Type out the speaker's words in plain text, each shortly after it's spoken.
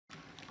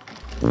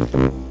So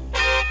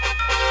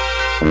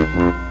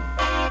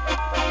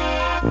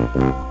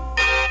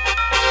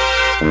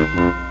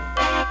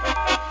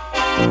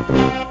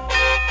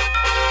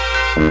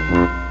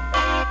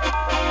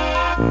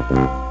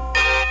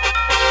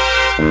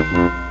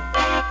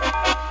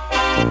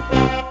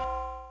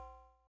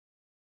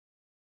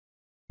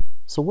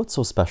what's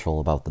so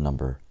special about the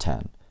number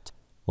 10?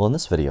 Well, in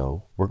this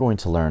video, we're going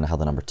to learn how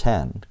the number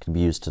 10 can be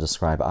used to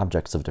describe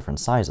objects of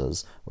different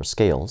sizes, or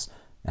scales,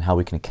 and how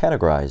we can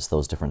categorize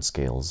those different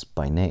scales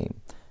by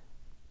name.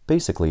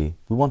 Basically,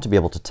 we want to be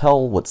able to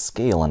tell what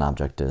scale an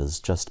object is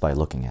just by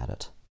looking at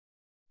it.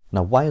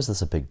 Now, why is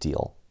this a big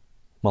deal?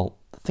 Well,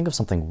 think of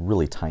something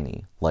really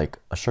tiny, like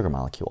a sugar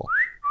molecule.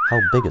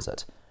 How big is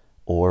it?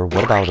 Or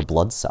what about a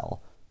blood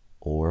cell?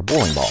 Or a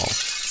bowling ball?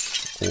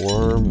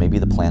 Or maybe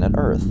the planet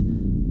Earth?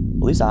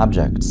 Well, these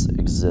objects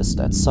exist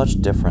at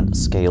such different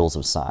scales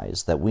of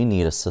size that we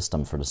need a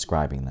system for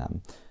describing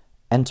them.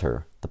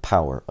 Enter the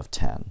power of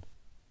 10.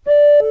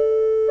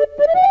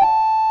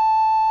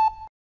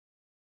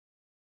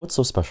 What's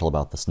so special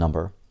about this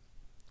number?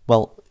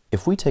 Well,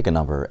 if we take a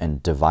number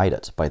and divide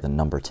it by the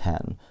number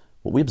 10,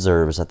 what we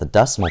observe is that the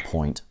decimal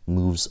point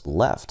moves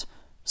left.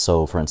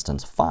 So, for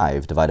instance,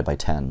 5 divided by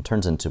 10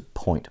 turns into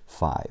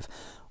 0.5,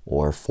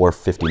 or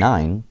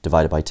 459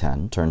 divided by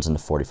 10 turns into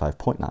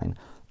 45.9,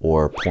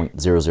 or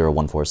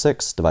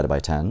 0.00146 divided by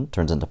 10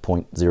 turns into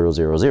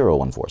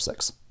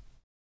 0.000146.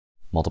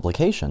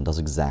 Multiplication does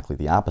exactly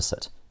the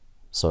opposite.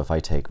 So if I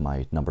take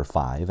my number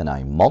 5 and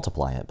I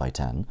multiply it by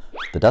 10,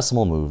 the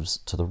decimal moves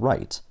to the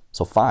right.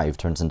 So 5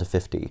 turns into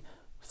 50.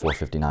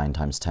 459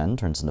 times 10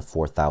 turns into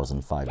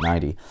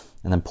 4,590.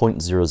 And then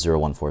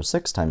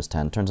 0.00146 times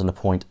 10 turns into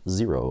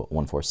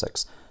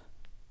 0.0146.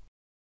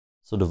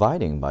 So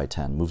dividing by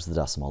 10 moves the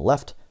decimal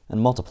left,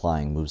 and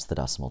multiplying moves the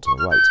decimal to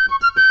the right.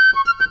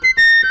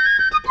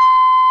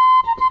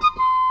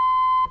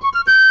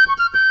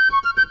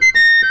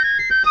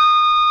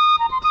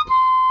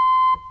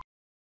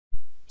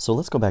 So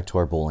let's go back to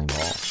our bowling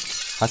ball.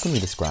 How can we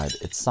describe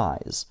its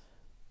size?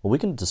 Well, we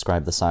can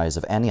describe the size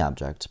of any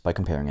object by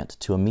comparing it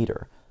to a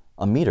meter.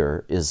 A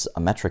meter is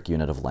a metric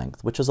unit of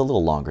length, which is a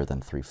little longer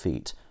than 3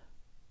 feet.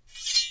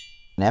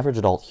 An average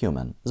adult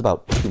human is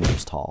about 2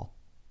 meters tall.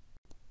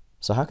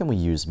 So how can we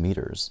use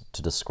meters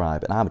to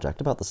describe an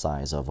object about the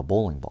size of a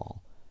bowling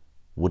ball?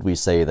 Would we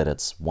say that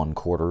it's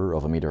 1/4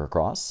 of a meter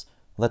across?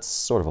 Well, that's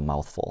sort of a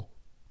mouthful.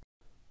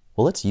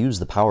 Well, let's use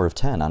the power of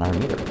 10 on our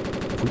meter.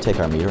 If we take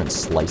our meter and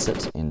slice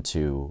it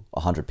into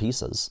 100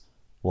 pieces,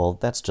 well,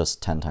 that's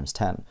just 10 times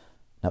 10.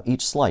 Now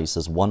each slice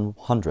is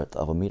 1/100th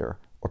of a meter,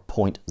 or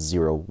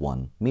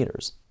 0.01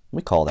 meters.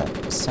 We call that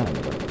a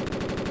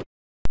centimeter.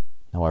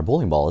 Now our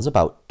bowling ball is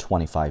about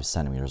 25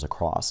 centimeters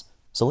across,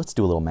 so let's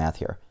do a little math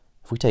here.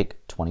 If we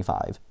take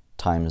 25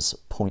 times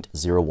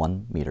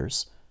 0.01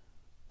 meters,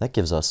 that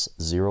gives us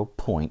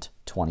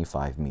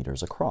 0.25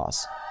 meters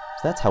across. So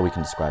that's how we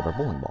can describe our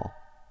bowling ball.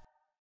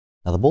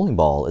 Now the bowling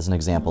ball is an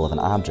example of an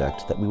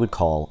object that we would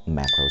call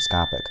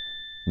macroscopic.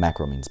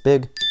 Macro means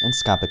big, and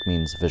scopic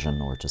means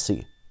vision or to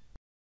see.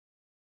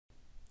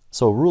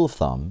 So a rule of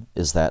thumb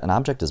is that an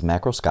object is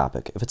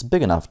macroscopic if it's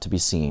big enough to be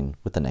seen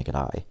with the naked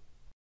eye.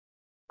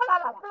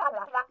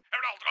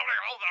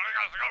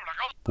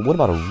 But what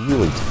about a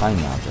really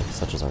tiny object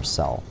such as our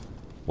cell?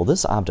 Well,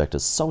 this object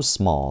is so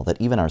small that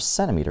even our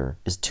centimeter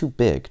is too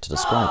big to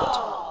describe it.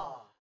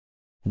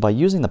 By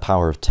using the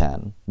power of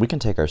 10, we can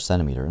take our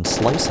centimeter and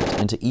slice it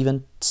into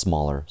even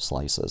smaller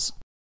slices.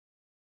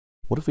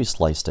 What if we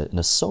sliced it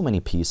into so many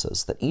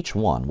pieces that each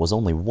one was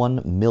only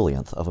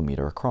 1/1,000,000th of a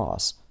meter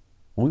across?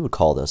 We would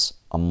call this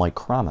a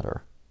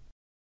micrometer.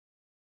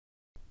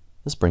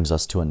 This brings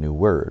us to a new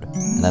word,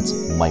 and that's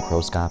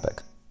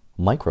microscopic.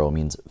 Micro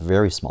means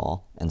very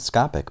small, and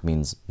scopic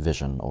means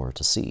vision or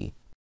to see.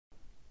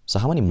 So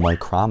how many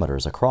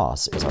micrometers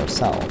across is our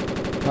cell?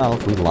 Well,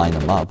 if we line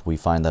them up, we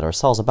find that our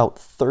cell is about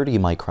 30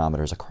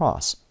 micrometers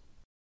across.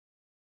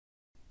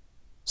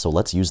 So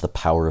let's use the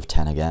power of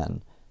 10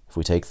 again. If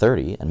we take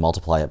 30 and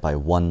multiply it by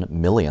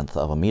 1/1,000,000th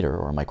of a meter,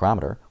 or a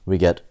micrometer, we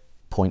get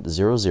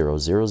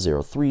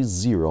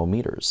 0.000030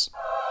 meters.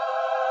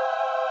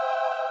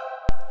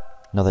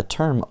 Now the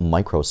term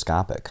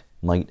microscopic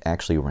might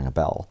actually ring a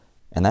bell,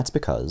 and that's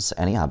because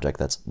any object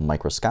that's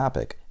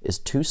microscopic is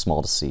too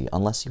small to see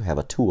unless you have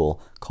a tool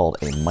called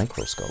a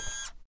microscope.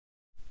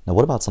 Now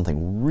what about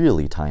something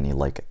really tiny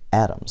like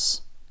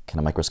atoms? Can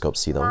a microscope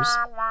see those?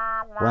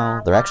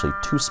 Well, they're actually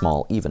too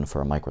small even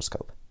for a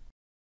microscope.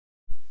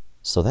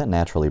 So that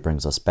naturally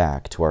brings us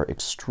back to our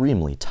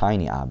extremely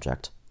tiny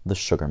object, the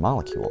sugar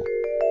molecule.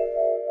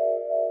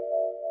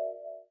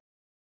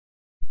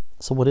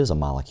 So what is a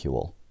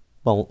molecule?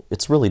 Well,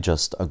 it's really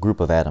just a group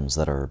of atoms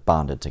that are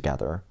bonded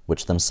together,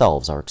 which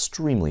themselves are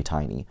extremely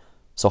tiny.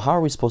 So how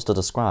are we supposed to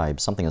describe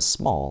something as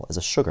small as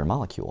a sugar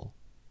molecule?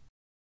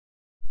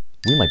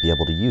 We might be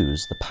able to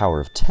use the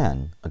power of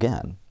 10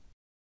 again.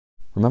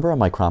 Remember a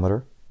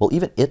micrometer? Well,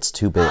 even it's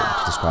too big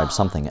to describe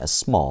something as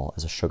small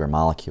as a sugar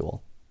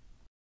molecule.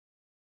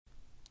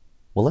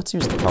 Well, let's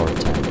use the power of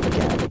 10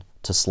 again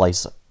to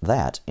slice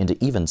that into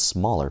even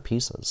smaller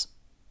pieces.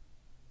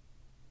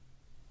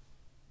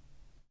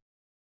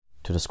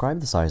 To describe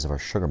the size of our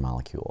sugar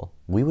molecule,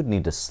 we would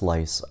need to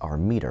slice our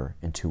meter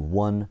into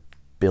 1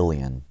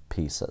 billion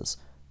pieces,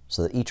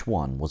 so that each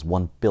one was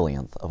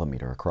 1/1000th of a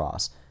meter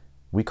across.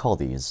 We call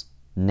these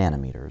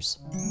nanometers.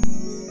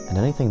 And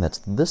anything that's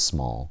this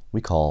small,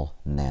 we call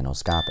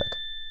nanoscopic.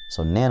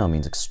 So nano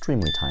means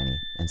extremely tiny,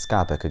 and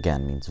scopic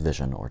again means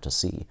vision or to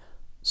see.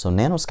 So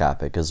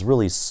nanoscopic is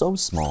really so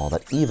small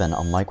that even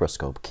a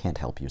microscope can't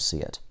help you see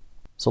it.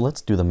 So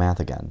let's do the math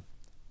again.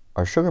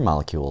 Our sugar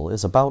molecule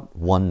is about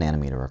 1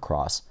 nanometer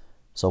across.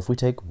 So if we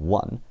take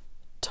 1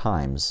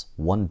 times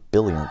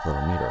 1/1000th of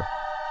a meter,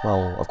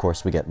 well, of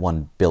course we get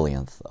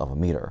 1/1000th of a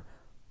meter.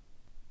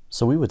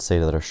 So we would say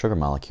that our sugar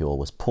molecule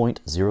was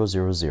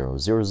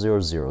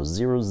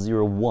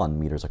 0.000000001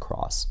 meters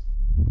across.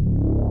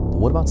 But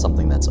what about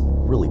something that's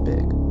really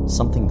big?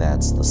 Something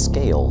that's the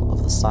scale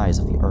of the size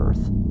of the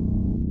Earth?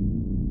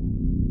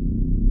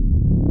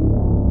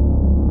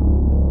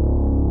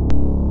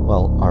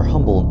 Well, our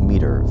humble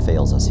meter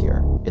fails us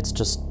here. It's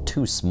just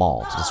too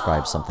small to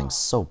describe something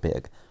so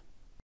big.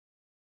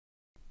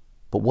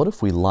 But what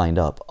if we lined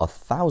up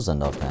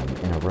 1,000 of them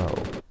in a row?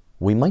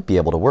 We might be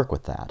able to work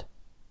with that.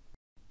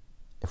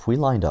 If we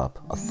lined up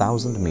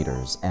 1,000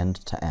 meters end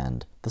to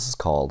end, this is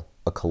called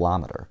a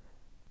kilometer.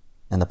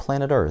 And the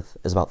planet Earth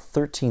is about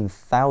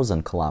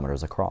 13,000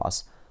 kilometers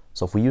across.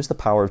 So if we use the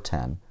power of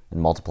 10 and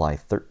multiply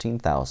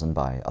 13,000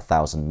 by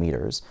 1,000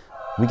 meters,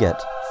 we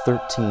get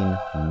 13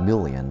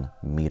 million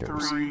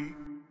meters. 3,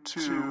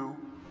 2,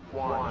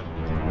 1.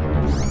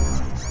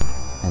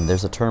 And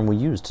there's a term we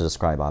use to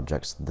describe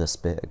objects this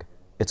big.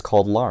 It's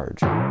called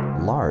large.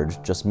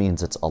 Large just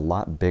means it's a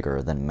lot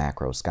bigger than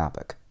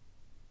macroscopic.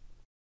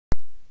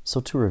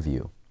 So to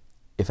review,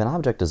 if an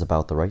object is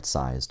about the right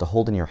size to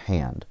hold in your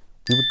hand,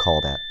 we would call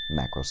that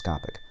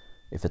macroscopic.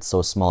 If it's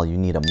so small you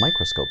need a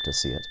microscope to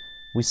see it,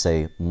 we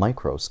say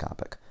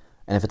microscopic.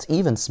 And if it's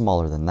even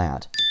smaller than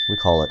that, we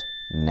call it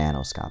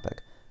nanoscopic.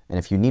 And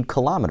if you need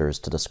kilometers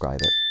to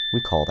describe it, we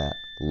call that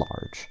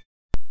large.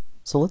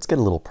 So let's get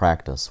a little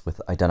practice with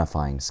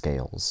identifying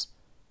scales.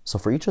 So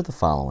for each of the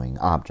following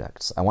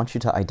objects, I want you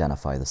to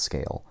identify the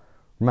scale.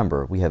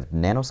 Remember, we have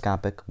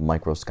nanoscopic,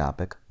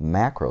 microscopic,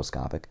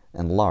 macroscopic,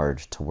 and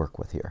large to work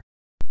with here.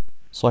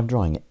 So I'm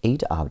drawing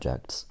 8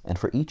 objects, and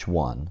for each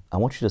one, I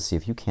want you to see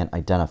if you can't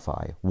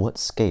identify what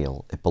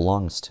scale it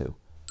belongs to.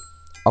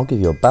 I'll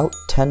give you about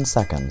 10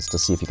 seconds to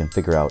see if you can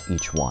figure out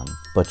each one,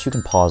 but you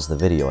can pause the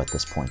video at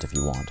this point if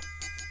you want.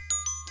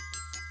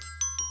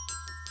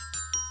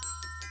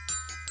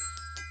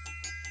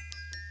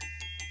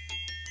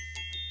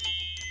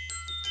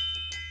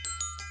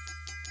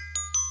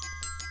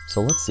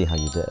 So let's see how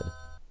you did.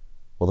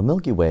 Well, the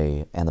Milky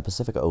Way and the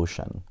Pacific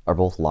Ocean are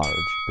both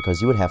large because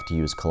you would have to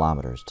use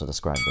kilometers to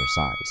describe their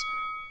size.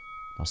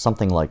 Now,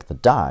 something like the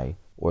dye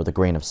or the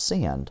grain of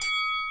sand,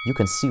 you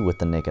can see with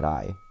the naked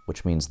eye,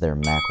 which means they're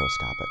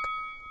macroscopic.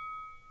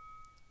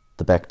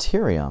 The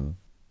bacterium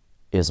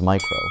is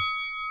micro,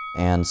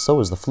 and so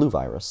is the flu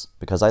virus,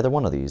 because either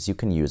one of these you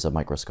can use a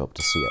microscope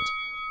to see it.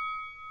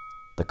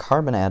 The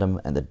carbon atom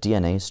and the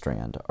DNA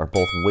strand are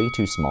both way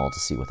too small to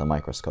see with a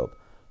microscope,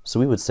 so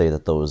we would say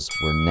that those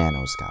were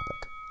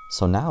nanoscopic.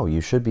 So now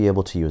you should be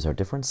able to use our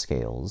different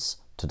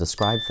scales to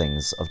describe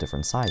things of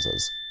different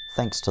sizes,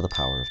 thanks to the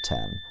power of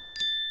 10.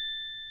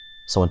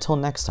 So until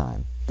next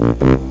time,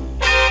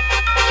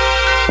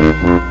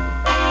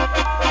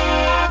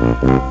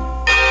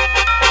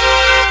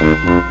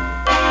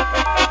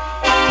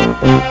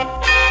 Thank you.